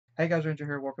Hey guys, Ranger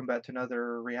here. Welcome back to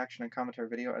another reaction and commentary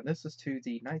video, and this is to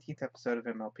the 19th episode of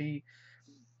MLP,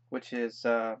 which is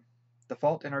The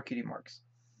Fault in Our Cutie Marks.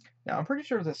 Now, I'm pretty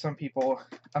sure that this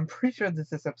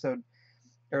episode,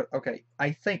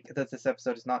 I think that this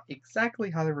episode is not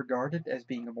exactly highly regarded as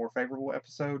being a more favorable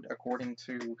episode, according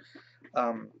to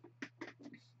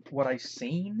what I've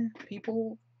seen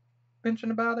people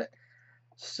mention about it.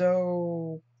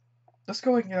 So, let's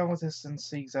go ahead and get on with this and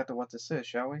see exactly what this is,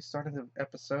 shall we? Starting the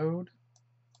episode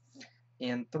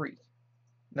in 3.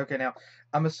 Okay, now,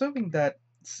 I'm assuming that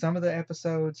some of the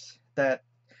episodes that,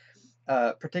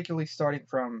 particularly starting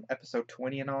from episode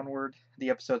 20 and onward,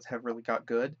 the episodes have really got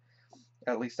good.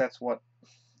 At least that's what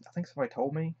I think somebody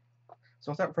told me.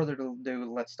 So without further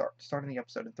ado, let's start. Starting the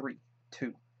episode in 3,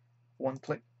 2, 1,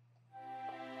 click.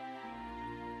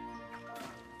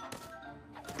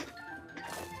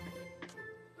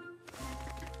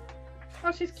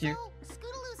 Oh, she's cute. So,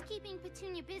 Scootaloo's keeping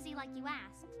Petunia busy like you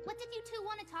asked. What did you two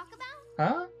want to talk about?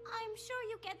 Huh? I'm sure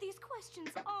you get these questions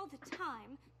all the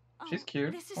time. Oh, She's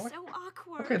cute. This is so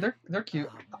awkward. Okay, they're cute.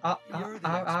 I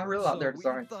really like their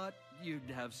designs. We thought you'd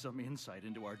have some insight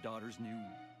into our daughter's new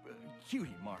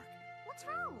cutie mark. What's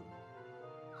wrong?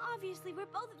 Obviously, we're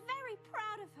both very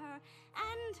proud of her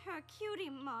and her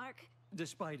cutie mark.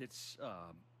 Despite its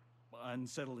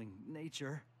unsettling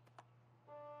nature.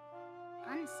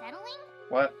 Unsettling?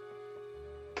 What?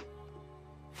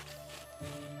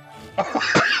 I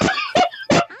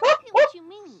don't get what you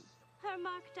mean. Her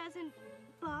mark doesn't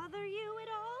bother you at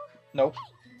all? Nope.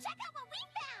 Hey, check out what we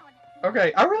found!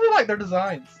 Okay, I really like their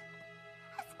designs.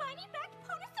 A spiny-backed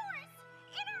Ponosaurus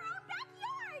in our own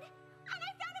backyard! And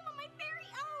I found him on my very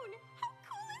own! How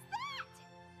cool is that?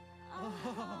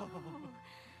 Oh,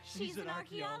 she's an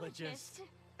archaeologist.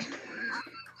 Of course!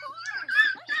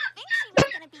 What did you think she was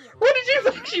gonna be? What did you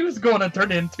think she was going to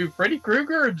turn into? Freddy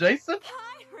Krueger or Jason?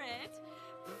 Pirate?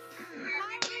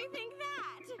 Why would we think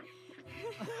that?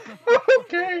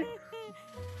 Okay.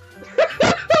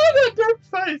 That dark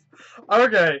face.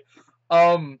 Okay.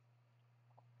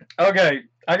 Okay.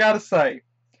 I gotta say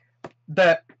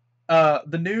that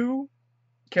the new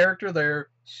character there.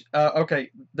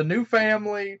 Okay, the new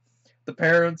family, the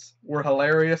parents were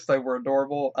hilarious. They were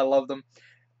adorable. I love them,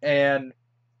 and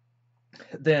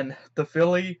then the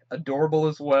filly, adorable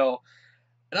as well.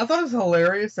 And I thought it was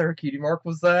hilarious that her cutie mark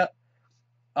was that.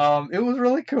 It was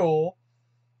really cool,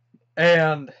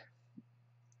 and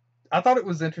I thought it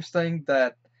was interesting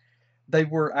that they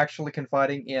were actually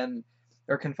confining in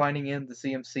the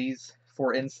CMCs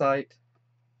for insight.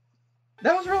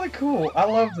 That was really cool. I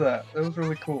loved that. It was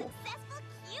really cool. Successful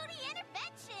cutie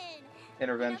intervention!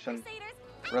 Intervention. Crusaders,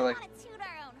 Really? I don't want to toot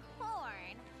our own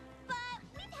horn, but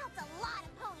we've helped a lot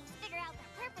of ponies figure out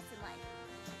their purpose in life.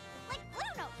 Like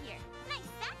Blue Note here. Nice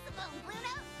saxophone, Blue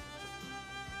Note.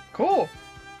 Cool.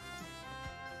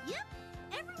 Yep,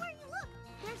 everywhere you look,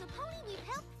 there's a pony we've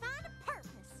helped find a purpose.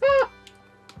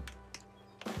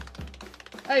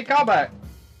 Hey, callback.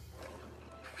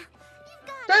 You've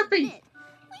got to Derpy. admit,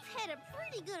 we've had a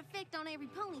pretty good effect on every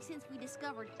pony since we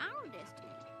discovered our destiny.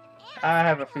 And I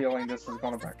have a starting feeling with this is another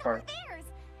gonna pony backfire. discovered theirs.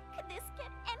 Could this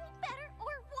get any better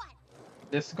or what?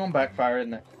 This is gonna backfire,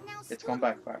 isn't it? Now, It's gonna Scootaloo,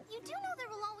 backfire. You do know there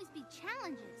will always be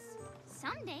challenges.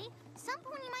 Someday, some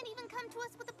pony might even come to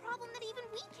us with a problem that even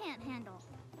we can't handle.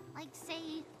 Like,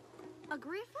 say, a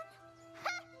griffin?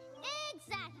 Ha!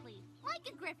 Exactly, like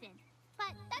a griffin.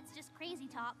 But that's just crazy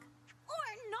talk.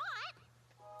 Or not.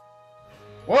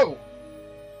 Whoa.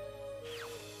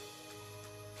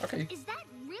 Okay. Is that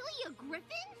really a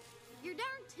griffin? You're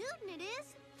darn tootin' it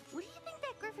is. What do you think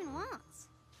that griffin wants?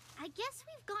 I guess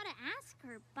we've got to ask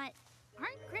her, but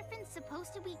aren't griffins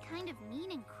supposed to be kind of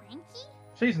mean and cranky?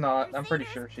 She's not. I'm pretty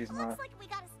Crusaders, sure she's looks not. like we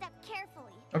gotta step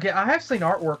carefully. Okay, I have seen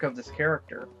artwork of this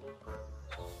character. The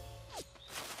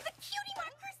Cutie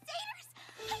Mark Crusaders!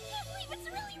 I can't believe it's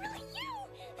really you!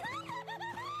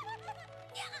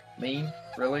 Mean?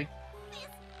 Really? This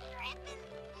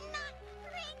griffin's not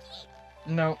cranky.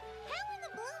 No. How in the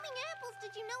blooming apples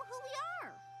did you know who we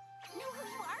are? Know who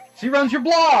you are? She runs your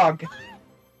blog. Why,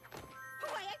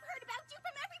 I've heard about you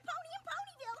from every pony in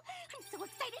Ponyville. I'm so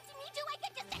excited to meet you, I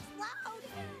could just explode.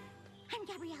 I'm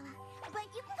Gabriella, but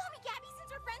you can call me Gabby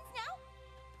since we're friends now.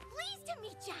 Pleased to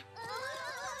meet ya.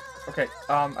 Okay.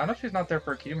 I know she's not there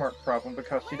for a cutie mark problem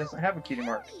because she doesn't have a cutie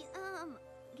mark. Howdy,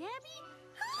 Gabby?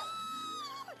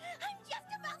 I'm just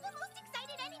about the most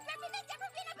excited any griffin that's ever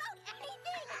been about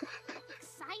anything.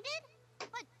 Excited?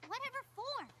 But whatever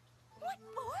for? What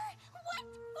for? What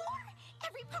for?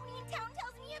 Every pony in town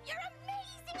tells me of your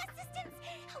amazing assistance.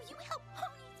 How you help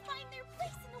ponies find their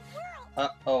place in the world.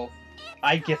 Uh-oh. And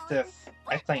I get so, this.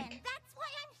 I well think. then, that's why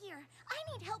I'm here. I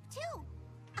need help too.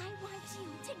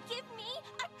 give me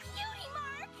a cutie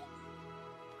mark?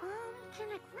 Can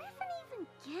a griffin even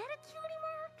get a cutie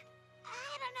mark?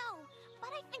 I don't know, but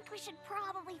I think we should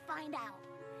probably find out.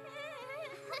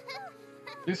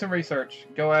 Do some research.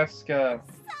 Go ask, So, Gabriella.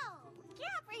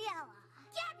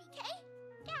 Gabby, Kay?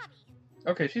 Gabby.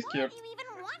 Okay, she's Why cute. do you even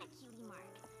want a cutie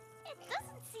mark? It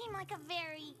doesn't seem like a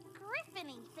very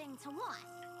griffin-y thing to want.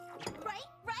 Right?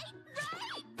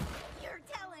 You're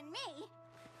telling me.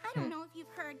 I don't know if you've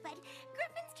heard, but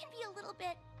griffins can be a little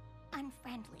bit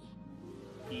unfriendly.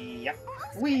 Yep.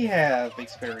 Most We griffins have don't pay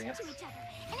experience. attention to each other.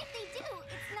 And if they do,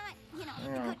 it's not, the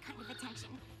good kind of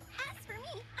attention. As for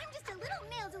me, I'm just a little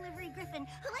mail delivery griffin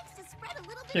who likes to spread a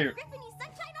little bit Cute. of griffin-y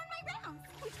sunshine on my rounds,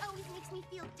 which always makes me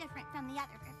feel different from the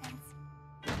other griffins.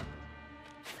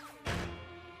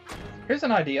 Here's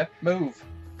an idea. Move.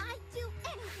 I'd do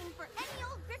anything for any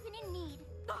old griffin in need.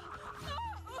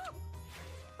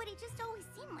 But it just always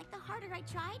seemed like the harder I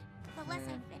tried, the less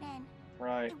I fit in.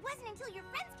 Right. It wasn't until your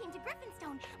friends came to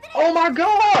Griffinstone that Oh my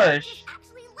gosh!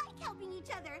 actually like helping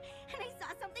each other, and I saw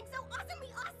something so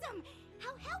awesomely awesome! How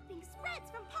helping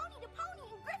spreads from pony to pony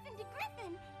and griffin to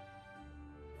griffin.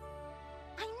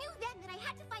 I knew then that I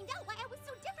had to find out why I was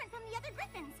so different from the other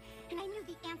griffins, and I knew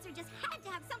the answer just had to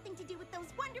have something to do with those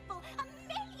wonderful,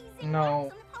 amazing No.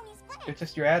 marks on the pony's flag. It's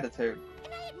just your attitude,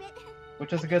 And I admit,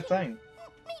 which is a good thing.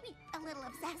 maybe a little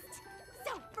obsessed.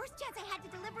 So, first chance I had to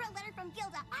deliver a letter from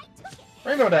Gilda, I took it.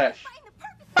 Rainbow Dash. Find the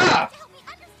perfect Ah! to help me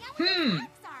understand what those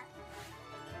marks are.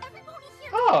 Every pony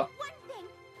here Oh. knows one thing.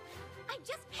 I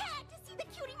just had to see the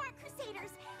Cutie Mark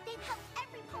Crusaders. They've helped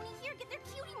every pony here get their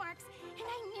cutie marks, and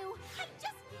I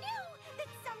just knew that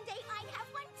someday I'd have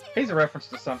one too. He's a reference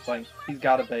to something. He's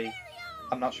gotta be.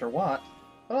 I'm not sure what,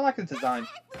 but I like the design. I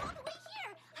flew all the way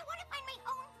here. I want to find my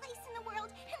own place in the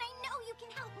world, and I know you can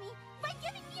help me by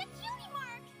giving me a cutie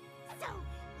mark. So,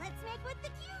 let's make with the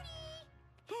cutie.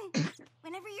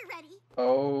 Whenever you're ready.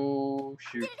 Oh,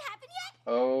 shoot. Did it happen yet?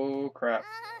 Oh, crap.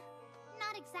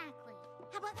 Not exactly.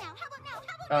 How about now? How about now?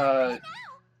 How about Uh,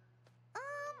 now?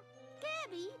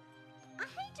 Gabby, I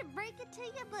hate to break it to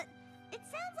you, but it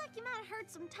sounds like you might have heard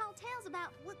some tall tales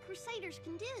about what Crusaders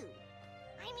can do.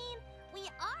 I mean, we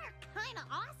are kind of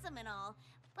awesome and all,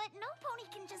 but no pony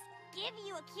can just give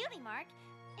you a cutie mark.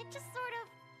 It just sort of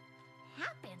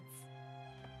happens.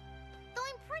 Though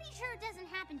I'm pretty sure it doesn't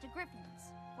happen to griffins.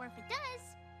 Or if it does,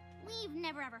 we've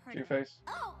never ever heard of it. Two-Face.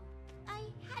 Oh, I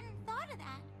hadn't thought of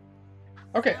that.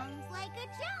 Okay. Sounds like a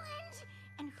challenge.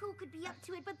 And who could be up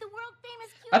to it but the world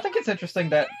famous cutie I think it's mark interesting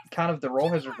that crusaders? kind of the role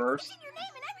has Cutie marks reversed, within your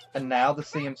name and everything. and now the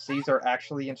CMCs are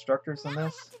actually instructors in Now I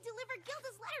this. have to deliver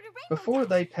Gilda's letter to Rainbow Before Dash,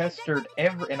 they and then pestered by the time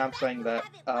every, I and get I'm back, saying you'll that,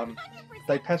 have it 100%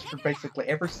 they pestered figured basically out.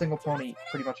 every single pony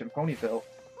pretty much in Ponyville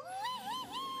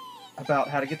about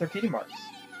how to get their cutie marks.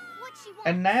 What she wants.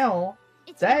 And now,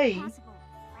 It's they- not possible,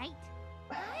 right?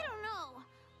 I don't know,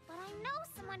 but I know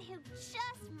someone who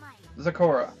just might.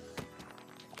 Zakora.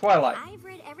 Twilight. I've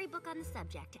read every book on the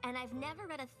subject, and I've never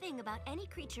read a thing about any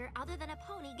creature other than a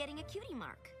pony getting a cutie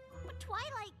mark. But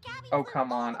Twilight, Gabby Oh, flew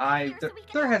come all on. the way here so we can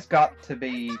There help has her. got to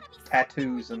be There's gotta be something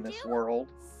tattoos we in can this do. world,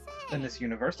 Say, in this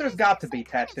universe. There's is got there to be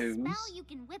some kind of tattoos. spell you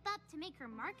can whip up to make her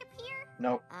mark appear?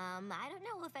 Nope. I don't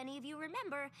know if any of you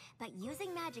remember, but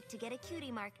using magic to get a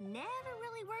cutie mark never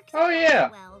really works Oh, out yeah.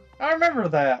 well. I remember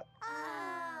that.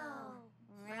 Oh,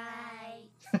 right.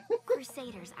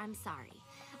 Crusaders, I'm sorry.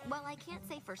 While I can't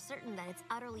say for certain that it's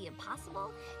utterly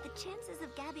impossible, the chances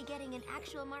of Gabby getting an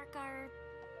actual mark are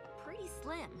pretty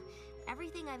slim.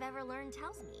 Everything I've ever learned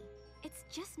tells me. It's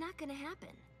just not gonna happen.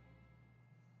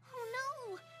 Oh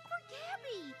no, poor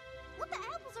Gabby. What the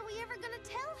apples are we ever gonna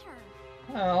tell her?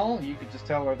 Well, you could just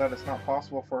tell her that it's not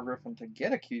possible for a griffin to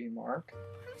get a cutie mark,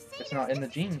 Crusaders, not in the this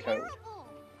is gene code. terrible.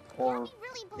 or Gabby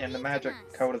really in the believes magic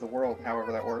us. code of the world,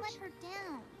 however that We'll works. Let her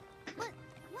down. But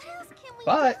what else can we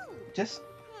But do? just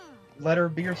Hmm. let her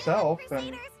be herself, and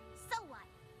Crusaders, so what?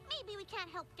 Maybe we can't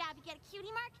help Gabby get a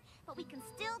cutie mark, but we can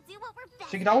still do what we're best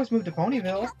she can at. always move to We can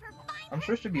Ponyville. help her find I'm her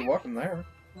sure she'd be welcome there.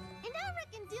 And I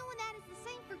reckon doing that is the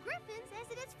same for griffins as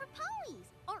it is for ponies,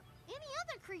 or any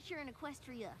other creature in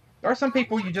Equestria. There are some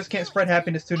people you just can't spread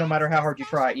happiness to no matter how hard you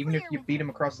try, even if you beat them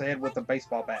across the head with a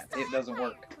baseball bat. It doesn't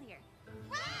work. Clear.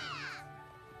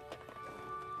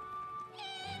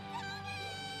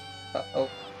 Uh-oh.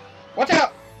 Watch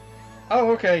out!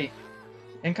 Oh, okay.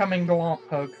 Incoming Gallant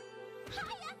hug.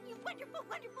 Hiya, you wonderful,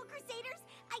 wonderful Crusaders!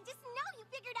 I just know you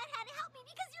figured out how to help me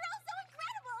because you're all so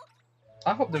incredible!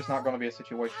 I hope there's not going to be a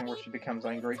situation where she becomes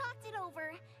angry. We talked it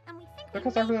over, and we think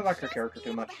Because we I may really like her just character be too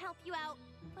able much. to help you out,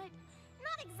 but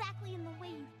not exactly in the way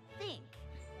you think.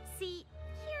 See,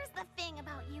 here's the thing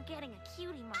about you getting a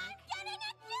cutie mark. I'm getting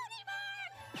a cutie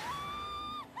mark!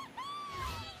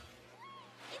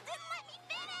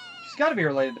 got to be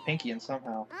related to Pinky in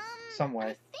somehow, some way.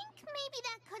 I think maybe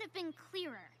that could have been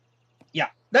clearer. Yeah,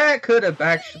 that could have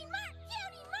actually. Cutie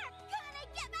Mark, gonna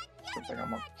get my cutie Looks like I'm off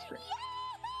mark. the screen.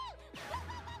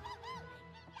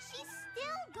 She's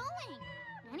still going.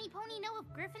 Any pony know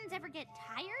if griffins ever get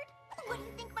tired? What do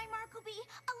you think my mark will be?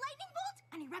 A lightning bolt?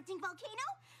 An erupting volcano?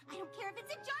 I don't care if it's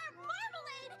a jar of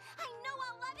marmalade. I know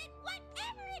I'll love it,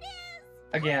 whatever it is.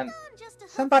 Again, Hold on just a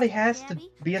somebody second, has to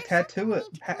Gabby. be a There's something we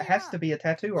tattoo. need to clear Has up. to be a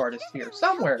tattoo We artist can here definitely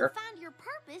help you somewhere. find your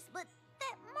purpose, but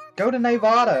that mark Go to is probably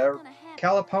Nevada not or gonna happen.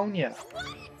 California.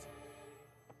 What?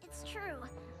 It's true.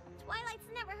 Twilight's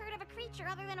never heard of a creature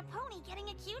other than a pony getting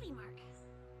a cutie mark.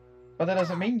 But that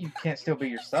doesn't mean you can't still be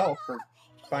yourself or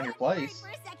find your place. For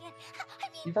a second. I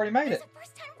mean, You've already made there's it. a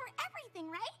first time for everything,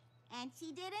 right? And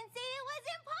she didn't say it was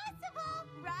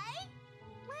impossible, right?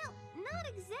 Well, not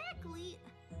exactly.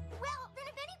 Well, then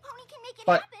if any pony can make it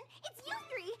But- happen, it's you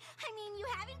three. I mean, you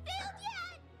haven't failed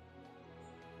yet.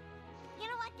 You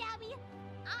know what, Gabby?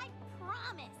 I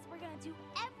promise we're gonna do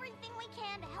everything we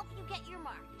can to help you get your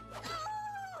mark.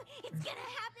 Oh, it's gonna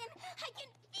happen. I can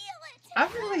feel it.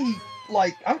 I'm really,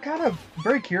 like, I'm kind of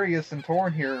very curious and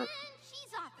torn here. And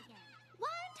she's off again. Why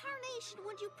in tarnation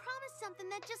would you promise something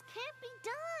that just can't be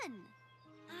done?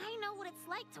 I know what it's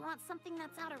like to want something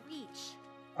that's out of reach. Just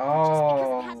because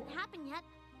it Oh. hasn't happened yet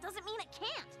doesn't mean it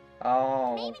can't.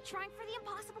 Oh. Maybe trying for the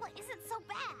impossible isn't so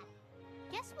bad.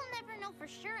 Guess we'll never know for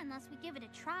sure unless we give it a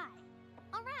try.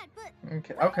 Alright, but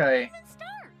Okay. where do we Okay. even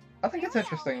start? I think it's Where we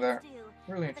interesting always there. do,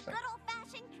 Really with a interesting. good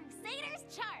old-fashioned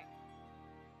Crusader's chart.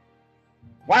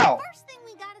 Wow. First thing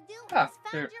we gotta do Ah, is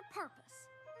find sure. your purpose.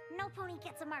 No pony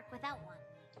gets a mark without one.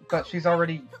 But she's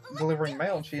already delivering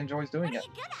mail and she enjoys What doing are it.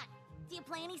 you good at? Do you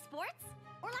play any sports?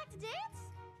 Or like to dance?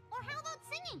 Or how about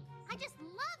singing? I just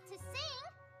love to sing.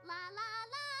 La la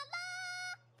la la.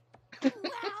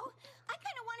 Wow, I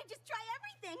kind of want to just try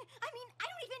everything. I mean, I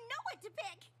don't even know what to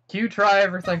pick. Cue try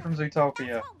everything from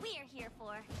Zootopia. That's what we're here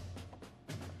for.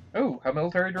 Ooh, a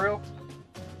military drill?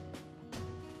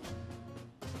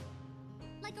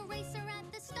 Like a racer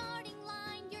at the starting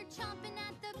line, you're chomping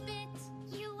at the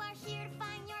bit. You are here to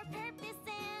find your purpose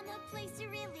and a place you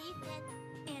really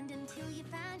fit. And until you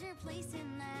find your place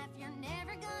in life, you're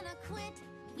never gonna quit.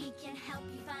 We can help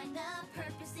you find the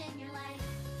purpose in your life.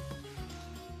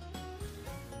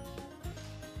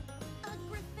 A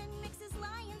griffin mixes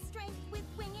lion strength with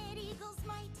winged eagle's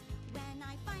might. When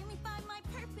I finally find my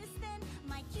purpose, then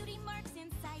my cutie mark's in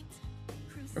sight.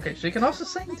 Okay, she can also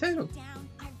sing too. Down.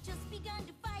 I've just begun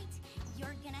to fight.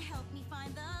 You're gonna help me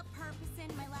find the purpose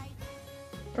in my life.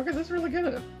 Okay, this is really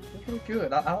good. It's really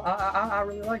good. I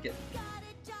really like it. Got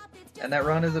a job, it's just And that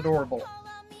run is adorable. call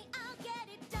on me, I'll get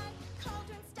it done.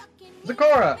 Cauldron stuck in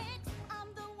Zecora! me, I'm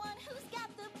the one who's got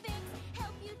the fix.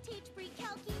 Help you teach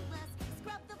pre-calculus.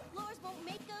 Scrub the floors, won't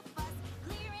make a fuss.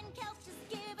 Clearing calcs, just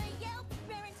give a yelp.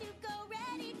 Raring to go,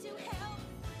 ready to help.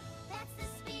 That's the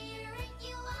spirit,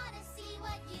 you ought to see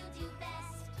what you do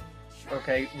best. Try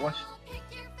Okay, it what? all, pick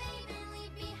your fave and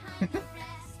leave behind the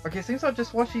rest. Okay, seems like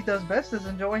just what she does best is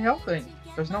enjoy helping.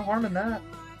 There's no harm in that.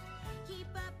 Keep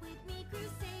up with me,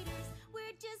 Crusaders.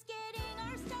 We're just getting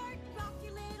our start. Rock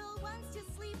your little ones to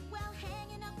sleep while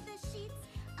hanging up the sheets.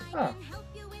 I Huh. can help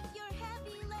you with your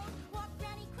heavy load. Walk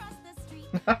granny across the street.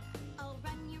 I'll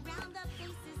run you round the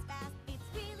bases fast. It's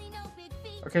really no big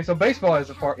feat. Okay, so baseball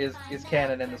is a part is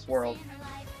canon in this world. In her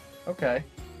life. Okay.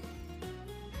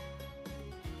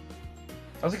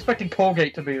 I was expecting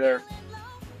Colgate to be there.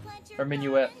 Or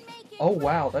Minuet. Oh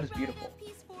wow, that is beautiful.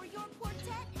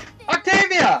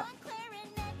 Octavia!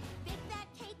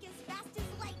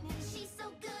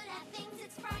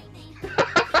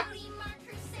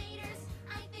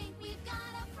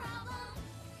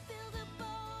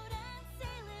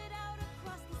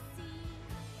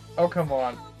 Oh come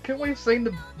on. Couldn't we have seen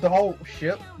the whole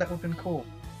ship? That would have been cool.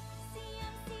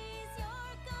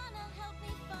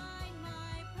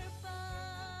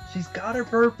 She's got her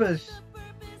purpose.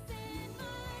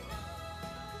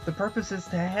 The purpose is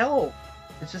to help.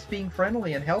 It's just being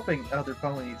friendly and helping other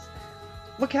ponies.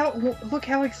 Look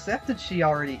how accepted she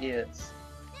already is.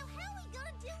 Now how are we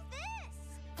gonna do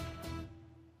this?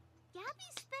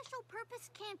 Gabby's special purpose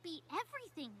can't be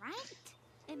everything, right?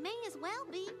 It may as well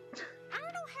be. I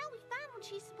don't know how we find what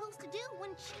she's supposed to do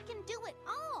when she can do it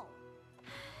all.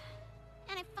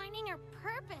 And if finding her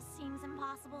purpose seems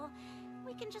impossible,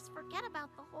 we can just forget about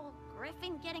the whole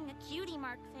Griffin getting a cutie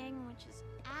mark thing, which is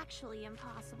actually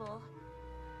impossible.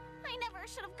 I never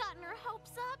should have gotten her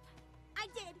hopes up. I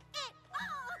did it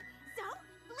all! So,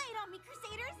 lay it on me,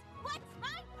 Crusaders. What's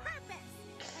my purpose?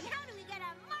 And how do we get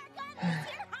a mark on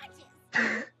these here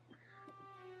hunches?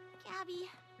 Gabby.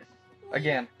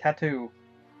 Again, tattoo.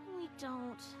 We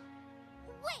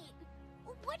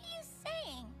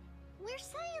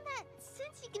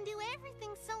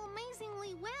everything so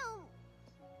amazingly well.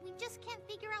 We just can't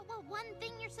figure out what one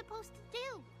thing you're supposed to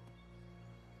do.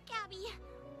 Gabby,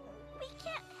 we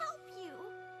can't help you.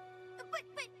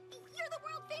 But you're the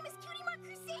world famous Cutie Mark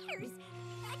Crusaders.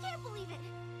 I can't believe it.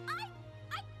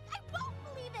 I won't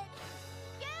believe it.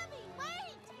 Gabby,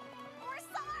 wait. We're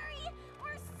sorry.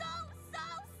 We're so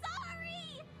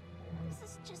sorry. This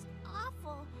is just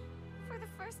awful. For the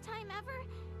first time ever,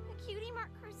 the Cutie Mark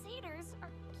Crusaders are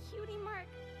Cutie Mark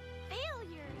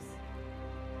failures.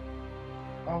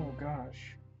 Oh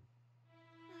gosh.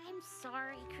 I'm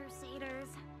sorry, Crusaders.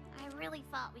 I really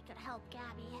thought we could help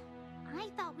Gabby. I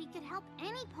thought we could help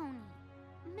any pony.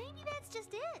 Maybe that's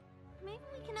just it. Maybe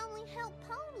we can only help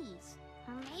ponies.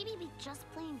 Or maybe we just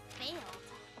plain failed.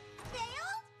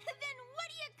 Failed? Then what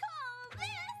do you call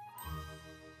this?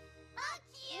 A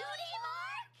cutie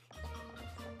mark?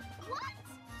 What?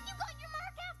 You got your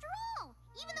mark after all,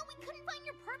 even though we couldn't find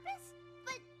your purpose?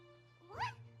 But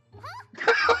what? Huh?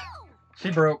 No!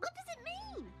 She broke. What does it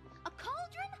mean? A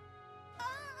cauldron?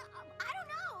 I don't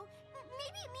know.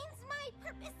 Maybe it means my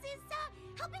purpose is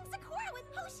helping Sakura with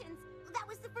potions. That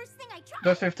was the first thing I tried.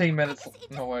 There's 15 minutes. I guess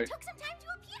it No, just wait. took some time to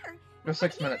appear. There's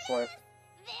But 6 here minutes it left. is.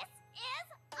 This is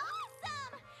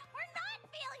awesome. We're not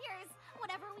failures.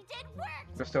 Whatever we did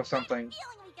worked. There's still something. I had a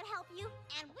feeling we could help you,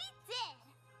 and we did.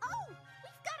 Oh,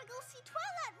 we've got to go see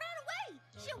Twilight right away.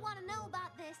 She'll want to know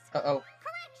about this. Uh-oh.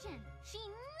 Correction. She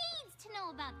needs to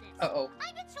know about this. Uh-oh. I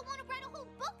bet she'll want to write a whole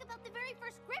book about the very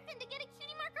first griffin to get a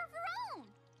cutie mark of her own.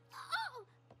 Oh,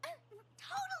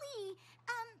 totally.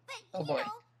 But Oh, you boy.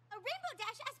 know, a Rainbow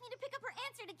Dash asked me to pick up her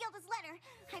answer to Gilda's letter.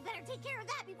 I better take care of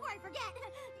that before I forget.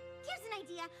 Here's an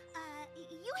idea.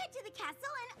 You head to the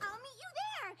castle and I'll meet you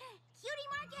there. Cutie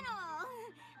mark and all.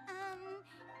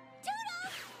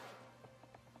 Toodles!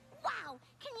 Wow,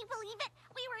 can you believe it?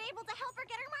 We were able to help her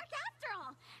get her mark after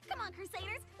all. Come on,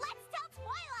 Crusaders, let's tell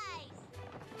Twilight!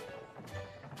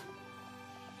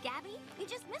 Gabby, you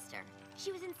just missed her.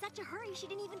 She was in such a hurry she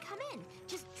didn't even come in.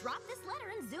 Just dropped this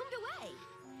letter and zoomed away.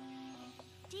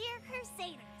 Dear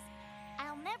Crusaders,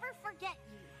 I'll never forget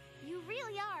you. You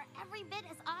really are every bit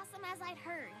as awesome as I'd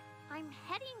heard. I'm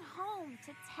heading home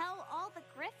to tell all the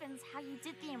Griffins how you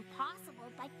did the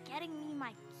impossible by getting me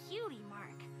my cutie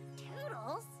mark.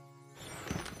 Toodles?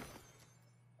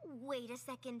 Wait a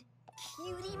second.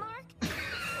 Cutie mark?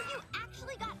 You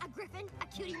actually got a griffin, a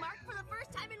cutie mark for the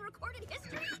first time in recorded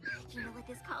history? You know what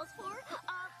this calls for? A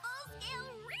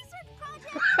full-scale research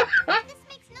project! This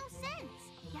makes no sense.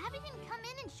 Gabby didn't come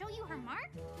in and show you her mark?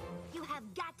 You have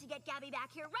got to get Gabby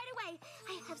back here right away.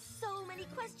 I have so many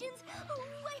questions. Oh,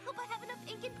 I hope I have enough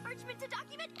ink and parchment to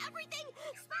document everything.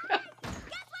 Spy!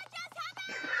 Guess what just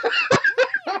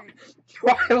happened?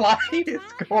 Twilight is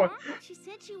going. What she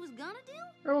said she was gonna do?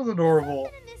 That was adorable.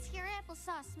 Something in this here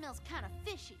applesauce smells kind of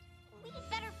fishy. We'd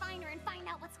better find her and find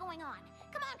out what's going on.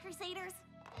 Come on, Crusaders.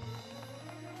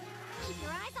 Keep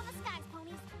your eyes on the skies,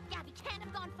 ponies. Gabby can't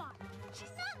have gone far.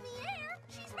 She's not in the air.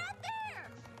 She's right there.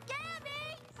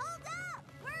 Gabby, hold up.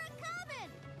 We're coming.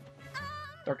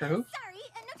 Doctor Who? Sorry,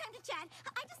 no time to chat.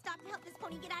 I just stopped to help this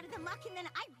pony get out of the muck, and then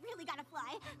I really gotta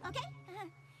fly. Okay?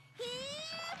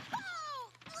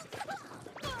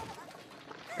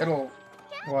 It'll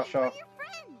wash off. We're your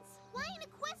friends. Why in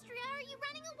Equestria are you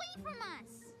running away from us?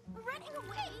 Running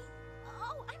away?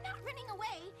 Oh, I'm not running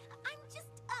away. I'm just,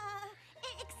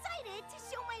 excited to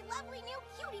show my lovely new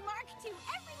cutie mark to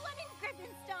everyone in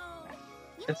Griffinstone.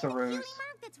 You It's a mean the ruse. cutie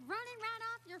mark that's running right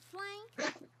off your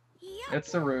flank? Yup.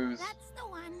 It's a ruse. That's the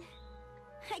one.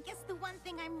 I guess the one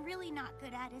thing I'm really not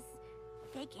good at is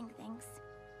faking things.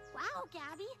 Wow,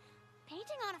 Gabby.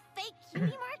 Painting on a fake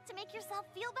cutie mark to make yourself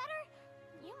feel better?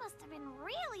 You must have been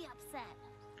really upset.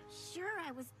 Sure,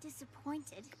 I was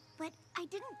disappointed, but I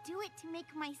didn't do it to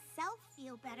make myself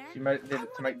feel better. She did I it to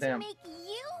wanted make them. to make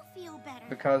you feel better.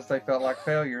 Because they felt like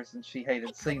failures and she I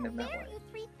hated seeing them couldn't that bear way. you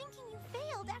three thinking you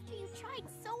failed after you tried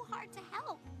so hard to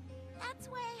help. That's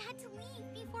why I had to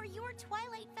leave before your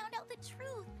Twilight found out the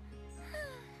truth.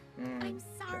 I'm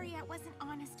sorry I wasn't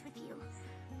honest with you.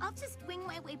 I'll just wing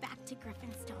my way back to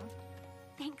Griffinstone.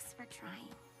 Thanks for trying.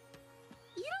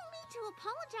 You don't need to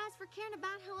apologize for caring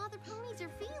about how other ponies are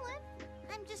feeling.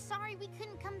 I'm just sorry we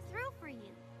couldn't come through for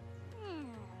you.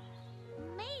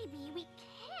 Maybe we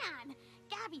can.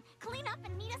 Gabby, clean up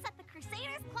and meet us at the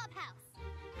Crusaders Clubhouse.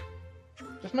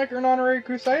 Just make her an honorary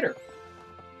crusader.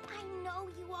 I know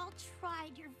you all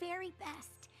tried your very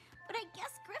best, but I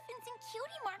guess griffins and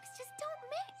cutie marks just don't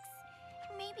mix.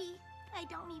 Maybe I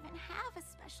don't even have a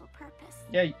special purpose.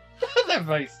 Yeah, that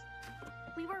face.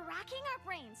 We were racking our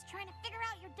brains trying to figure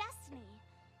out your destiny.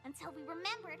 until we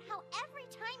remembered how every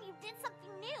time you did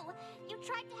something new, you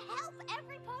tried to help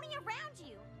every pony around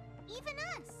you, even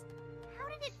us. How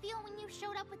did it feel when you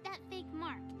showed up with that fake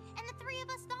mark, and the three of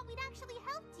us thought we'd actually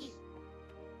helped you?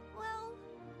 Well,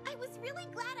 I was really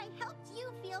glad I helped you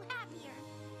feel happier.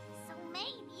 So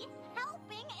maybe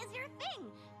helping is your thing.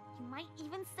 You might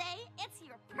even say it's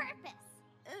your purpose.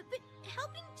 But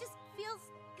helping just feels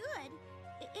good.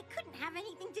 It couldn't have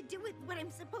anything to do with what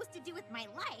I'm supposed to do with my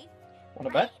life. Want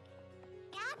to bet?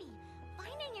 Gabby,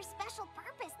 finding your special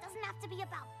purpose doesn't have to be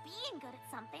about being good at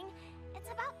something. It's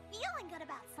about feeling good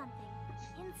about something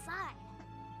inside.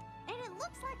 And it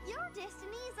looks like your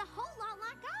destiny is a whole lot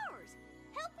like ours,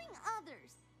 helping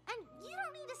others. And you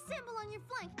don't need a symbol on your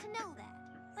flank to know that.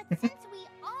 But since we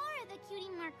are the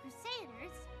Cutie Mark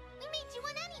Crusaders, we made you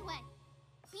one anyway.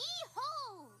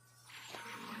 Behold,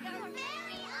 your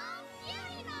very own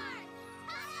Cutie Mark!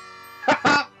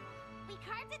 Ta-da! We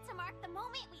carved it to mark the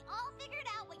moment we all figured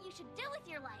out what you should do with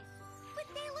your life. But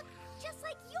they look just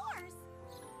like yours.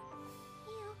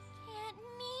 You can't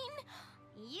mean...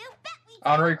 You bet we do.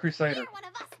 Honorary Crusader. You're one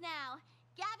of us now.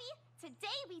 Gabby,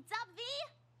 today we dub thee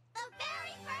the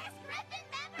very first Griffin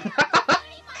member of the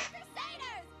Cutie Mark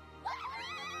Crusaders.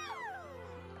 Woohoo!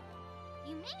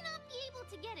 You may not be able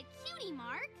to get a cutie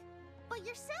mark, but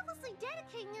you're selflessly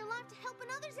dedicating your life to helping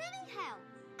others anyhow.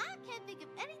 I can't think of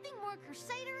anything more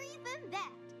crusadery than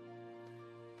that.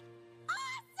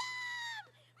 Awesome!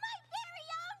 My very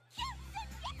own Cutie!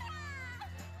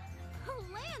 Oh,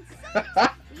 land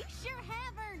sakes! You sure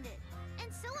have earned it. And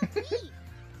so have we.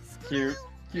 Cute. Scootaloo,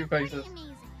 Cute you're pretty faces.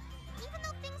 amazing. Even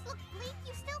though things look bleak,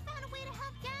 you still found a way to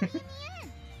help Gabby in the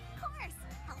end. Of course,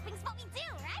 helping's what we do,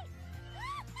 right?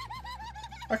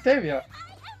 Octavia.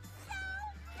 I am so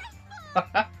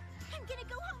grateful. I'm gonna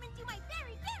go home and do my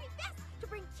very, very best to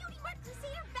bring Cutie Mark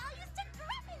Crusader values to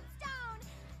Griffinstone.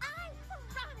 I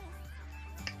promise.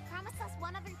 Promise us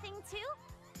one other thing too?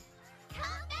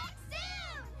 Come back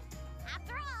soon!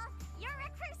 After all, you're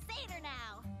a Crusader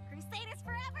now. Crusaders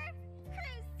forever.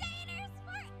 Crusaders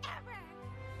forever.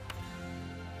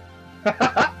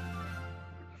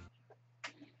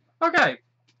 Okay.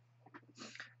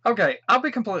 Okay, I'll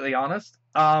be completely honest.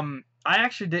 I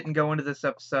actually didn't go into this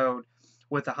episode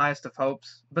with the highest of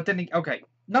hopes, but then, okay,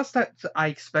 not that I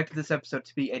expected this episode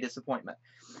to be a disappointment.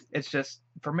 It's just,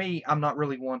 for me, I'm not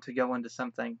really one to go into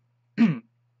something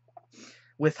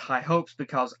with high hopes,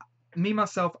 because me,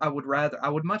 myself, I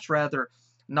would much rather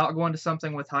not go into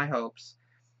something with high hopes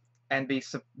and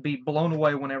be blown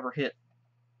away whenever it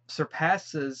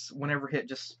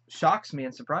just shocks me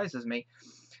and surprises me.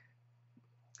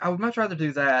 I would much rather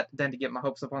do that than to get my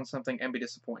hopes up on something and be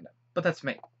disappointed. But that's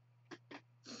me.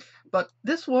 But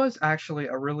this was actually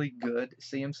a really good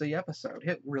CMC episode.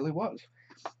 It really was.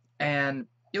 And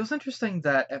it was interesting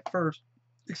that at first,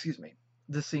 the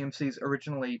CMCs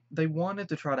originally, they wanted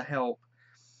to try to help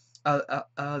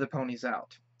other ponies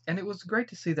out. And it was great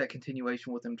to see that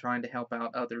continuation with them trying to help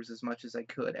out others as much as they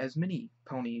could, as many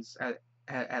ponies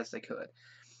as they could.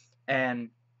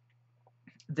 And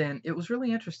then it was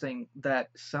really interesting that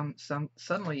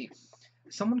suddenly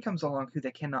someone comes along who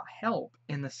they cannot help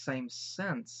in the same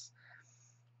sense,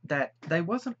 that they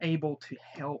wasn't able to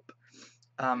help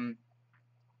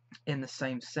in the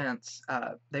same sense.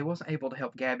 They wasn't able to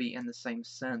help Gabby in the same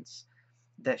sense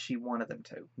that she wanted them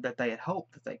to, that they had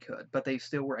hoped that they could, but they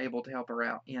still were able to help her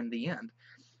out in the end.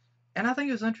 And I think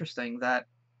it was interesting that,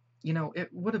 you know, it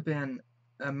would have been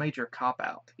a major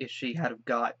cop-out if she had have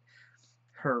got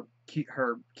her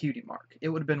cutie mark. It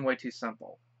would have been way too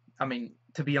simple. I mean,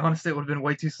 to be honest, it would have been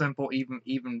way too simple,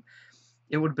 even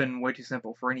it would have been way too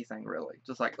simple for anything, really.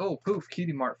 Just like, oh, poof,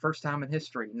 cutie mark, first time in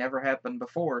history, never happened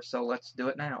before, so let's do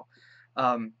it now.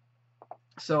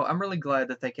 So I'm really glad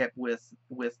that they kept with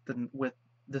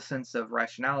the sense of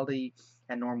rationality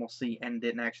and normalcy and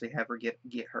didn't actually have her get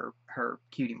her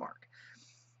cutie mark.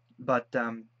 But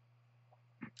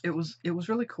it was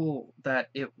really cool that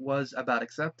it was about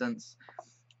acceptance,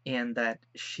 and that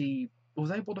she was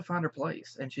able to find her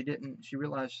place, and she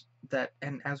realized that,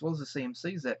 and as well as the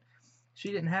CMCs, that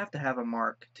she didn't have to have a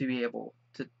mark to be able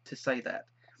to say that.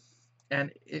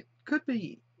 And it could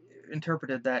be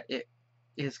interpreted that it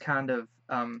is kind of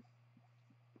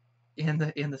in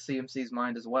the CMC's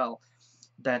mind as well,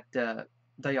 that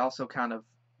they also kind of,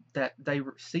 that they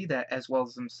see that as well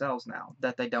as themselves now,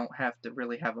 that they don't have to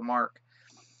really have a mark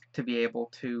to be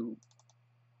able to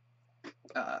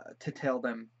tell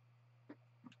them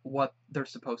what they're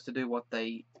supposed to do, what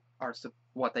they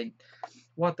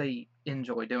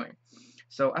enjoy doing.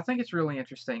 So I think it's really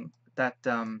interesting that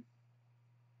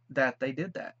that they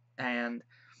did that, and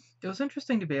it was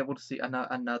interesting to be able to see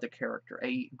another character,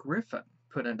 a griffon,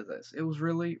 put into this. It was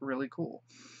really, really cool.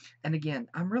 And again,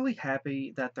 I'm really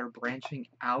happy that they're branching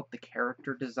out the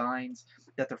character designs,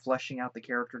 that they're fleshing out the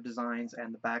character designs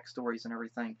and the backstories and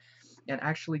everything, and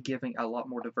actually giving a lot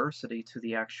more diversity to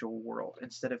the actual world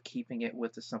instead of keeping it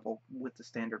with the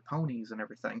standard ponies and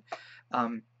everything.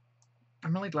 Um,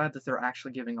 I'm really glad that they're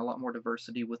actually giving a lot more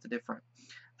diversity with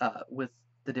with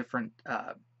the different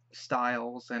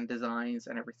styles and designs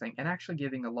and everything, and actually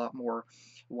giving a lot more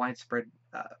widespread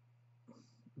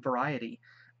variety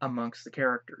amongst the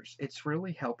characters. It's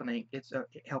really helping.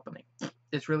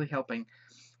 It's really helping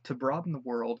to broaden the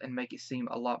world and make it seem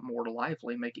a lot more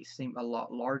lively, make it seem a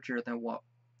lot larger than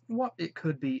what it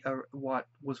could be, or what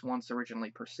was once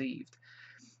originally perceived.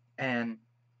 And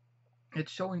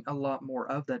it's showing a lot more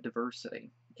of that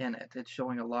diversity in it. It's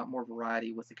showing a lot more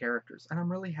variety with the characters, and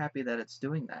I'm really happy that it's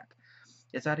doing that.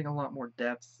 It's adding a lot more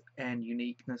depth and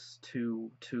uniqueness to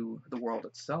the world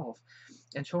itself,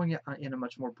 and showing it in a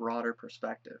much more broader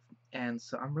perspective. And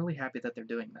so I'm really happy that they're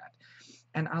doing that.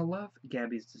 And I love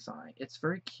Gabby's design. It's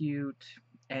very cute,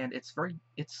 and it's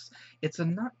a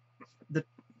not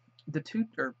the two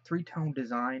or three tone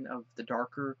design of the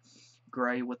darker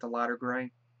gray with the lighter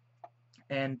gray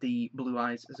and the blue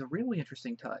eyes is a really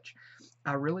interesting touch.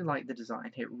 I really like the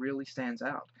design. It really stands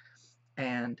out.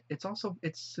 And it's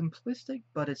simplistic,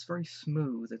 but it's very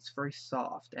smooth. It's very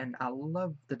soft, and I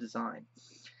love the design.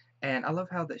 And I love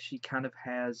how that she kind of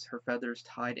has her feathers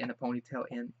tied in a ponytail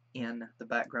in the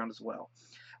background as well.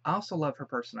 I also love her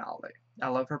personality. I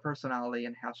love her personality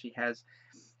and how she has.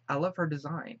 I love her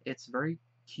design. It's very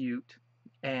cute,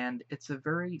 and it's a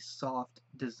very soft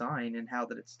design in how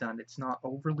that it's done. It's not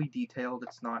overly detailed.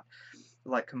 It's not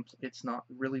it's not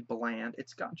really bland.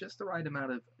 It's got just the right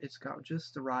amount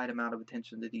of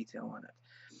attention to detail in it.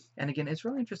 And again, it's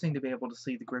really interesting to be able to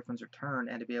see the Griffins return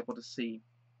and to be able to see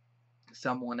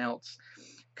someone else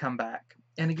come back.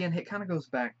 And again, it kind of goes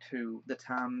back to the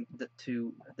times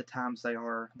they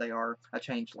are a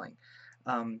changeling,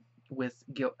 with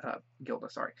Gilda,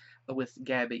 sorry, with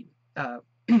Gabby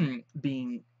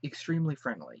being extremely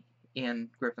friendly in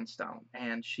Griffinstone,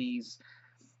 and she's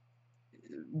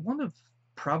one of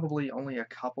probably only a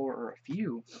couple or a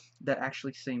few that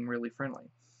actually seem really friendly.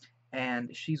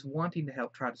 And she's wanting to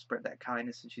help try to spread that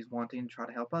kindness, and she's wanting to try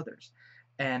to help others.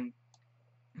 And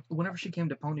whenever she came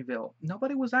to Ponyville,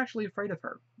 nobody was actually afraid of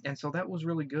her. And so that was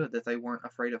really good that they weren't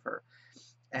afraid of her.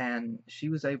 And she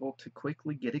was able to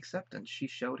quickly get acceptance. She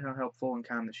showed how helpful and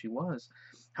kind that she was,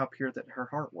 how pure that her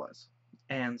heart was.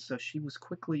 And so she was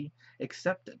quickly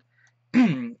accepted.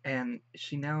 And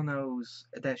she now knows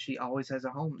that she always has a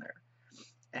home there.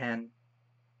 And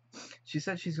she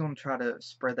said she's going to try to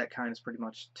spread that kindness pretty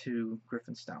much to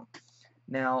Griffinstone.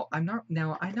 Now, I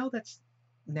know that's,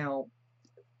 now,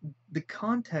 the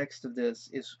context of this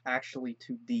is actually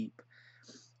too deep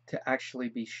to actually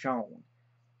be shown,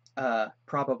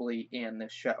 probably in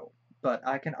this show. But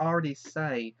I can already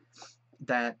say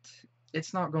that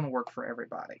it's not going to work for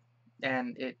everybody.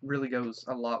 And it really goes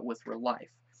a lot with real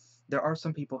life. There are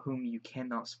some people whom you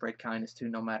cannot spread kindness to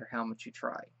no matter how much you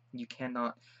try. You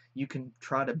can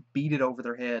try to beat it over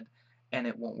their head and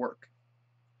it won't work.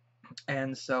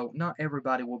 And so not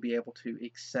everybody will be able to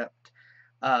accept,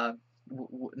 not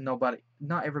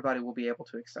everybody will be able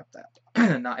to accept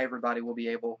that. Not everybody will be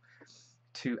able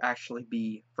to actually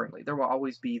be friendly. There will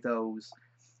always be those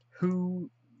who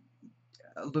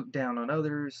look down on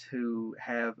others, who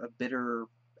have a bitter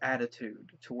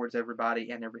attitude towards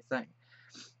everybody and everything.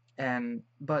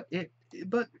 But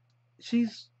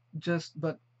she's just,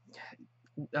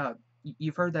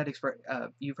 you've heard that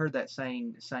you've heard that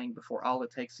saying before. All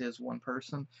it takes is one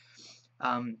person.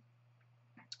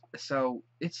 So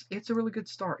it's a really good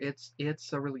start.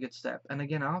 It's a really good step. And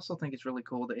again, I also think it's really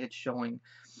cool that it's showing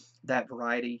that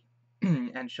variety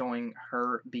and showing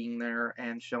her being there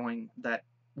and showing that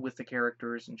with the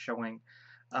characters and showing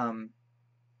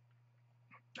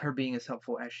her being as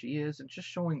helpful as she is, and just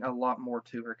showing a lot more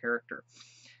to her character.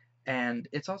 And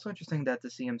it's also interesting that the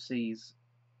CMCs,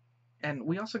 and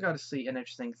we also got to see an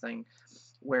interesting thing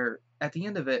where at the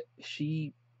end of it,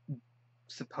 she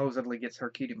supposedly gets her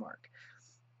cutie mark.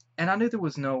 And I knew there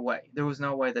was no way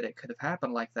that it could have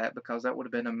happened like that, because that would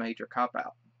have been a major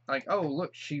cop-out. Like, oh,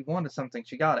 look, she wanted something,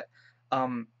 she got it.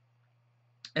 And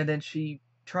then she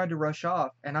tried to rush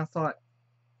off, and I thought,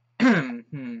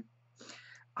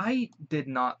 I did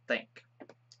not think.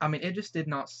 I mean, it just did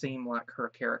not seem like her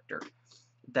character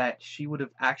that she would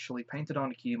have actually painted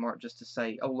on a cutie mark just to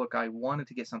say, oh, look, I wanted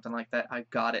to get something like that, I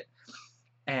got it.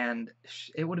 And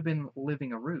it would have been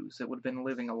living a ruse. It would have been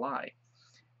living a lie.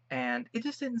 And it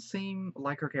just didn't seem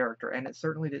like her character, and it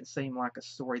certainly didn't seem like a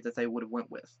story that they would have went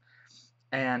with.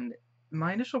 And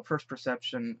my initial first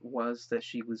perception was that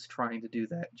she was trying to do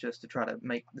that just to try to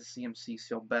make the CMCs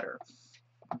feel better,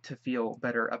 to feel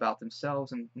better about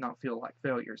themselves and not feel like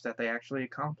failures, that they actually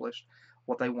accomplished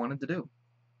what they wanted to do.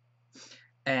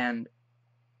 And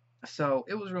so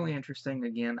it was really interesting.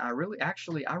 Again, I really,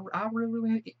 actually, I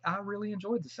really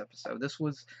enjoyed this episode. This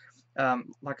was,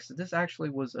 like I said, this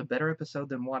actually was a better episode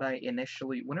than what I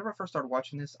initially. Whenever I first started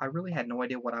watching this, I really had no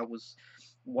idea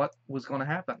what was going to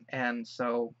happen, and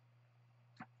so,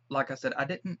 like I said, I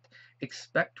didn't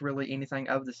expect really anything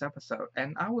of this episode,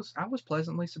 and I was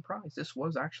pleasantly surprised. This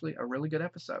was actually a really good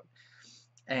episode,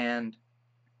 and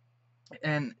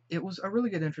it was a really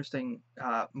good, interesting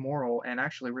moral, and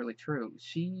actually really true.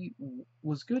 She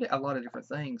was good at a lot of different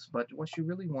things, but what she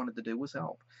really wanted to do was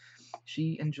help.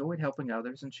 She enjoyed helping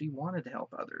others, and she wanted to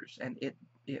help others, and it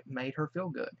made her feel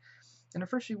good. And at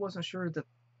first, she wasn't sure that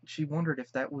she wondered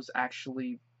if that was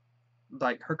actually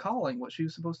like her calling, what she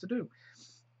was supposed to do.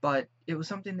 But it was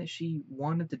something that she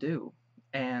wanted to do,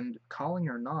 and calling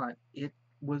or not,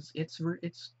 it's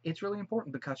really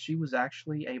important because she was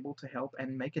actually able to help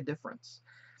and make a difference,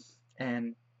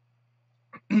 and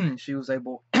she was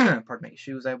able, pardon me,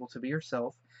 she was able to be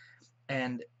herself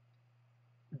and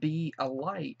be a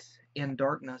light in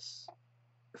darkness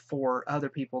for other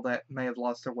people that may have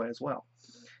lost their way as well.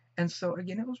 And so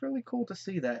again, it was really cool to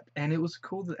see that, and it was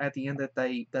cool that at the end that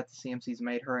the CMCs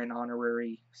made her an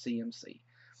honorary CMC,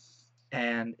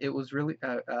 and it was really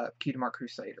Cutie Mark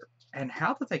Crusader. And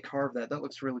how did they carve that? That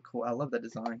looks really cool. I love that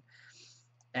design.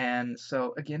 And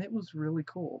so again, it was really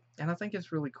cool, and I think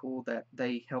it's really cool that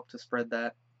they helped to spread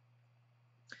that,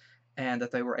 and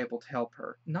that they were able to help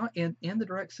her, not in the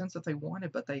direct sense that they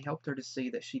wanted, but they helped her to see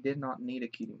that she did not need a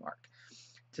Cutie Mark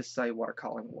to say what her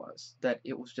calling was, that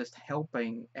it was just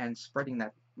helping and spreading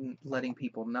that, letting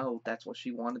people know that's what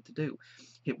she wanted to do.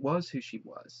 It was who she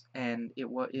was, and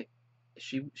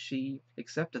she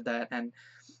accepted that, and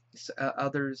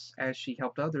others, as she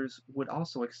helped others, would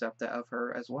also accept that of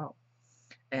her as well.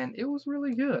 And it was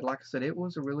really good. Like I said, it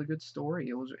was a really good story.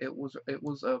 It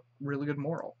was a really good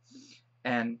moral,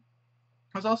 and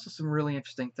there's also some really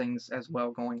interesting things as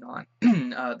well going on.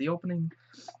 The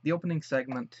opening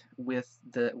segment with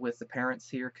the parents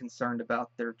here concerned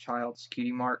about their child's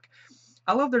Cutie Mark.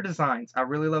 I love their designs. I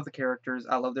really love the characters.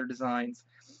 I love their designs,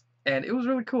 and it was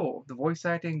really cool. The voice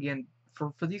acting again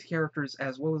for these characters,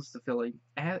 as well as the filly,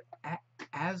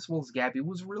 as well as Gabby,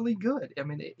 was really good. I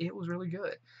mean, it was really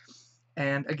good.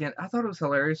 And again, I thought it was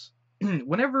hilarious.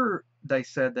 Whenever they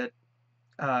said that,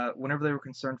 whenever they were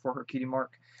concerned for her Cutie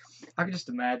Mark, I could just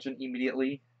imagine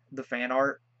immediately the fan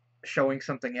art showing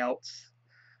something else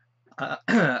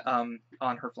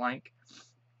on her flank,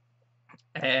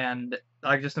 and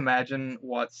I just imagine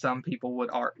what some people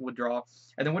would draw,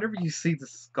 and then whenever you see the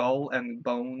skull and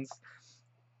bones,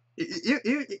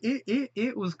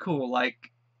 it was cool. Like,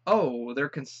 oh,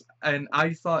 and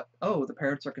I thought, oh, the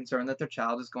parents are concerned that their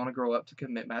child is going to grow up to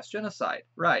commit mass genocide,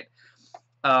 right?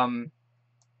 Um,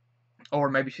 or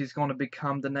maybe she's going to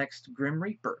become the next Grim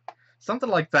Reaper, something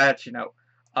like that, you know.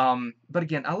 But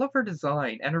again, I love her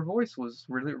design, and her voice was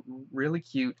really, really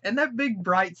cute, and that big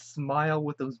bright smile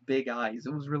with those big eyes,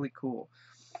 it was really cool.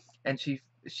 And she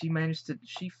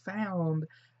found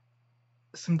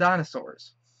some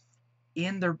dinosaurs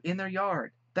in their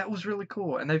yard. That was really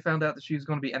cool, and they found out that she was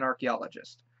going to be an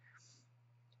archaeologist.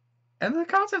 And the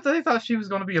concept that they thought she was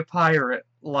going to be a pirate,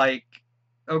 like,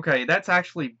 okay, that's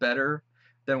actually better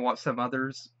than what some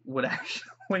others would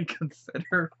actually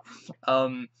consider.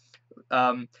 Um,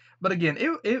 but again,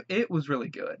 it was really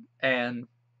good, and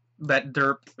that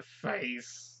derp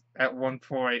face at one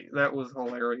point, that was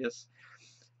hilarious.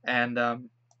 And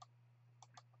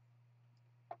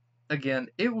again,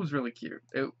 it was really cute.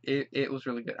 It was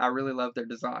really good. I really loved their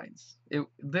designs.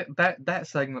 That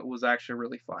segment was actually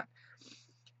really fun.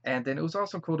 And then it was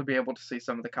also cool to be able to see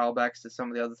some of the callbacks to some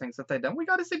of the other things that they'd done. We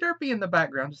got to see Derpy in the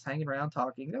background, just hanging around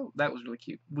talking. Oh, that was really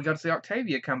cute. We got to see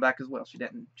Octavia come back as well. She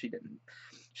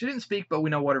didn't speak, but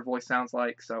we know what her voice sounds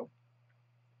like. So,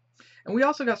 and we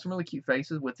also got some really cute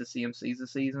faces with the CMCs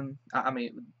this season.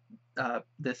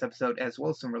 This episode, as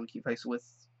well as some really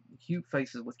cute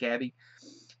faces with Gabby.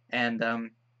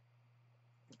 And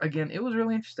again, it was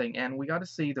really interesting, and we got to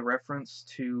see the reference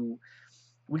to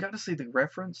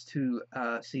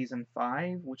season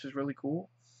 5, which is really cool,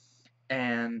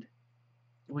 and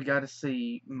we got to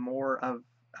see more of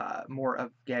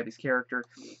Gabby's character.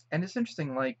 And it's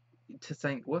interesting, like, to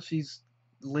think, well, she's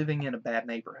living in a bad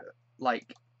neighborhood,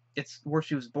 like, it's where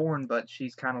she was born, but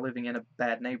she's kind of living in a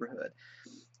bad neighborhood.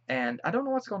 And I don't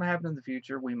know what's going to happen in the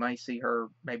future. We may see her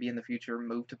maybe in the future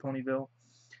move to Ponyville.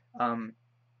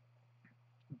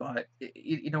 But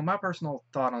my personal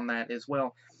thought on that is,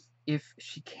 well, if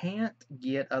she can't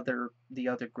get the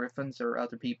other Griffins or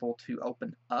other people to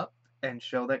open up and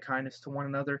show that kindness to one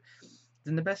another,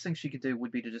 then the best thing she could do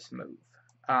would be to just move.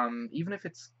 Even if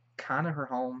it's kind of her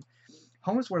home,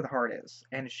 home is where the heart is,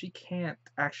 and if she can't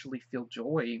actually feel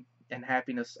joy and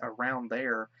happiness around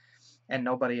there, and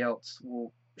nobody else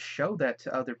will show that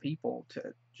to other people, to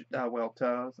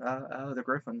the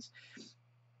Griffins,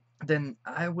 then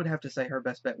I would have to say her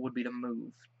best bet would be to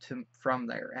move from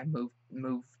there and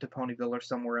move to Ponyville or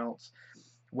somewhere else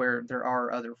where there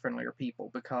are other friendlier people,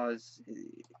 because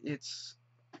it's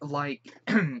like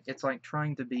it's like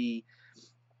trying to be.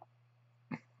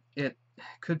 It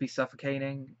could be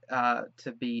suffocating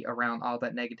to be around all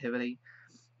that negativity,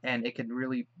 and it could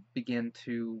really begin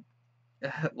to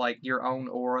like your own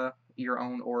aura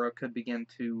could begin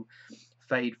to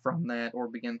fade from that or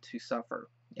begin to suffer.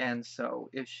 And so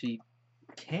if she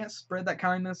can't spread that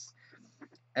kindness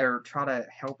or try to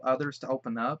help others to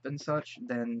open up and such,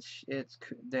 then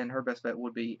then her best bet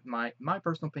would be, my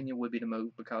personal opinion would be to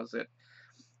move, because it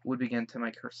would begin to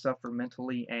make her suffer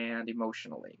mentally and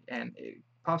emotionally, and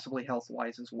possibly health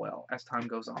wise as well as time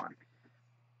goes on.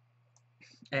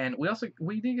 And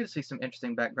we did get to see some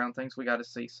interesting background things. We got to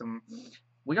see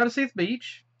the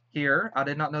beach here. I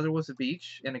did not know there was a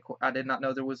beach, and I did not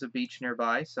know there was a beach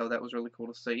nearby, so that was really cool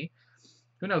to see.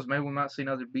 Who knows, maybe we might see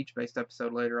another beach-based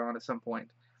episode later on at some point.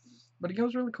 But it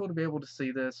was really cool to be able to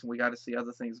see this, and we got to see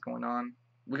other things going on.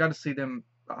 We got to see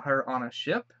her on a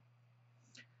ship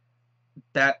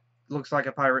that looks like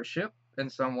a pirate ship in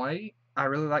some way. I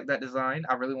really like that design.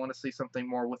 I really want to see something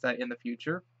more with that in the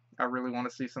future. I really want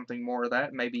to see something more of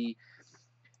that. Maybe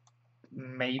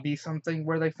something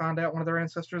where they found out one of their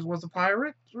ancestors was a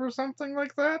pirate or something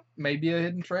like that. Maybe a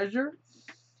hidden treasure.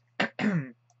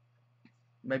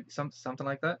 Maybe something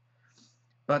like that.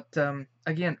 But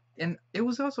again, and it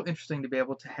was also interesting to be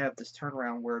able to have this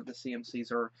turnaround where the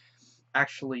CMCs are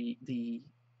actually the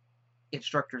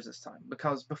instructors this time,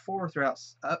 because before, throughout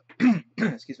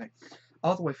excuse me,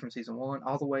 all the way from season 1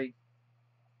 all the way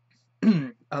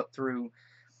up through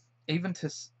even to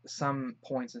some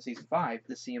points in season 5,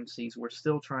 the CMCs were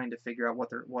still trying to figure out what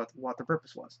their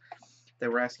purpose was. They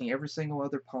were asking every single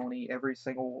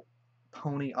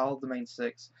pony, all of the main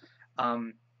 6,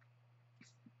 when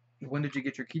did you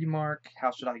get your Cutie mark?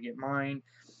 How should I get mine?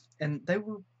 And they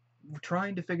were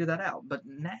trying to figure that out. But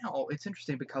now it's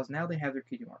interesting, because now they have their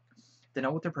Cutie mark. They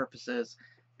know what their purpose is,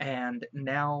 and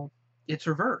now it's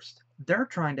reversed. They're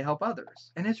trying to help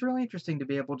others, and it's really interesting to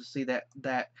be able to see that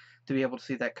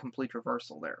complete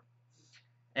reversal there.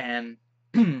 And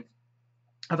I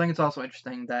think it's also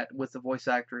interesting that with the voice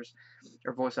actors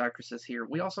or voice actresses here,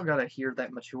 we also got to hear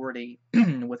that maturity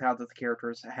with how the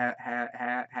characters have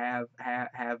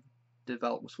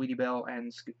developed with Sweetie Belle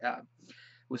and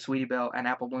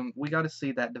Apple Bloom. We got to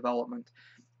see that development.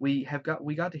 We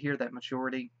got to hear that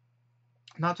maturity,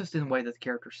 not just in the way that the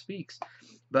character speaks,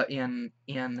 but in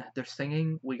their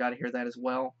singing. We got to hear that as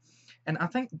well. And I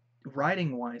think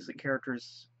writing wise, the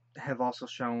characters have also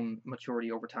shown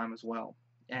maturity over time as well.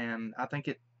 And I think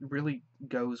it really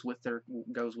goes with their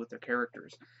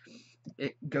characters.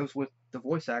 It goes with the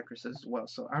voice actresses as well.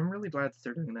 So I'm really glad that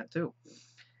they're doing that too.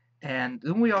 And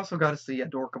then we also got to see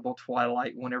adorable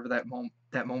Twilight whenever that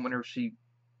moment where she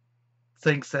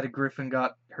thinks that a Griffin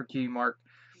got her Cutie mark,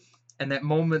 and that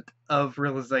moment of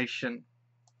realization.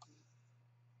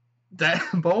 That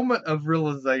moment of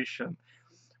realization,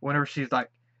 whenever she's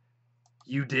like,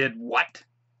 "You did what?"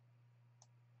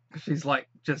 She's like,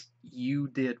 just, "You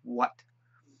did what?"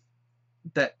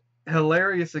 That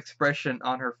hilarious expression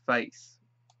on her face.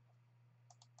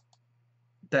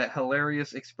 That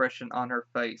hilarious expression on her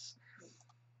face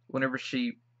whenever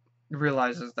she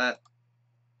realizes that.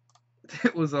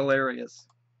 It was hilarious.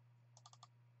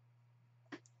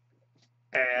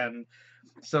 And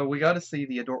so we got to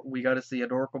see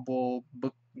adorable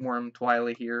bookworm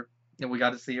Twilight here, and we got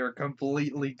to see her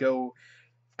completely go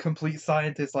complete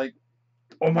scientist, like,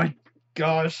 oh my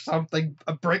gosh, a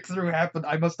breakthrough happened,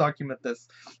 I must document this.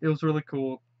 It was really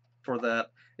cool for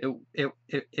that. It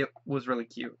was really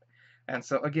cute. And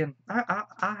so again, I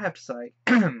have to say,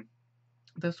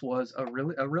 this was a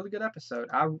really good episode.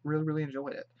 I really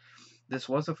enjoyed it. This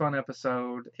was a fun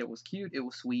episode. It was cute, it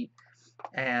was sweet,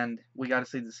 and we got to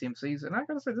see the CMCs, and I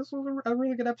gotta say, this was a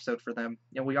really good episode for them.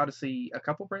 And we got to see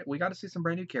some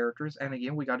brand new characters, and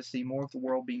again, we got to see more of the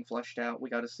world being fleshed out. We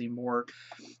got to see more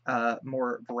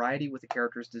variety with the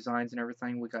characters' designs and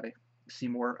everything. We got to see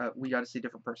more. We got to see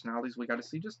different personalities. We got to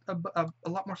see just a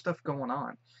lot more stuff going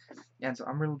on. And so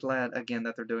I'm really glad again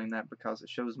that they're doing that, because it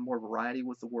shows more variety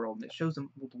with the world, and it shows them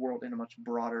with the world in a much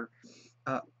broader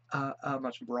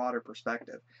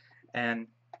perspective. And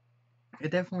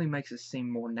it definitely makes it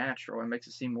seem more natural and makes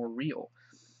it seem more real.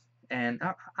 And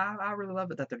I really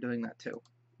love it that they're doing that too.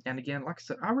 And again, like I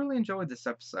said, I really enjoyed this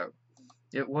episode.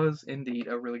 It was indeed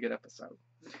a really good episode.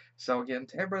 So again,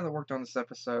 to everybody that worked on this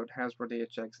episode, Hasbro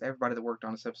DHX, everybody that worked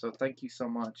on this episode, thank you so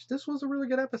much. This was a really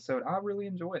good episode. I really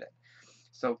enjoyed it.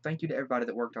 So thank you to everybody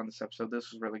that worked on this episode.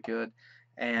 This was really good.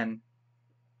 And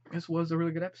this was a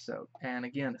really good episode. And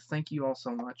again, thank you all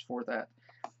so much for that.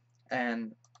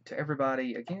 And to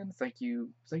everybody, again, thank you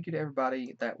to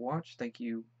everybody that watched. Thank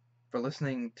you for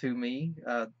listening to me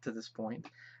to this point.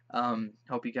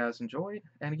 Hope you guys enjoyed.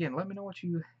 And again, let me know what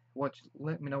you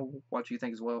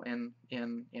think as well in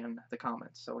the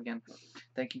comments. So again,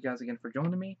 thank you guys again for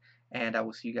joining me, and I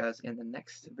will see you guys in the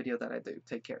next video that I do.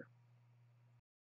 Take care.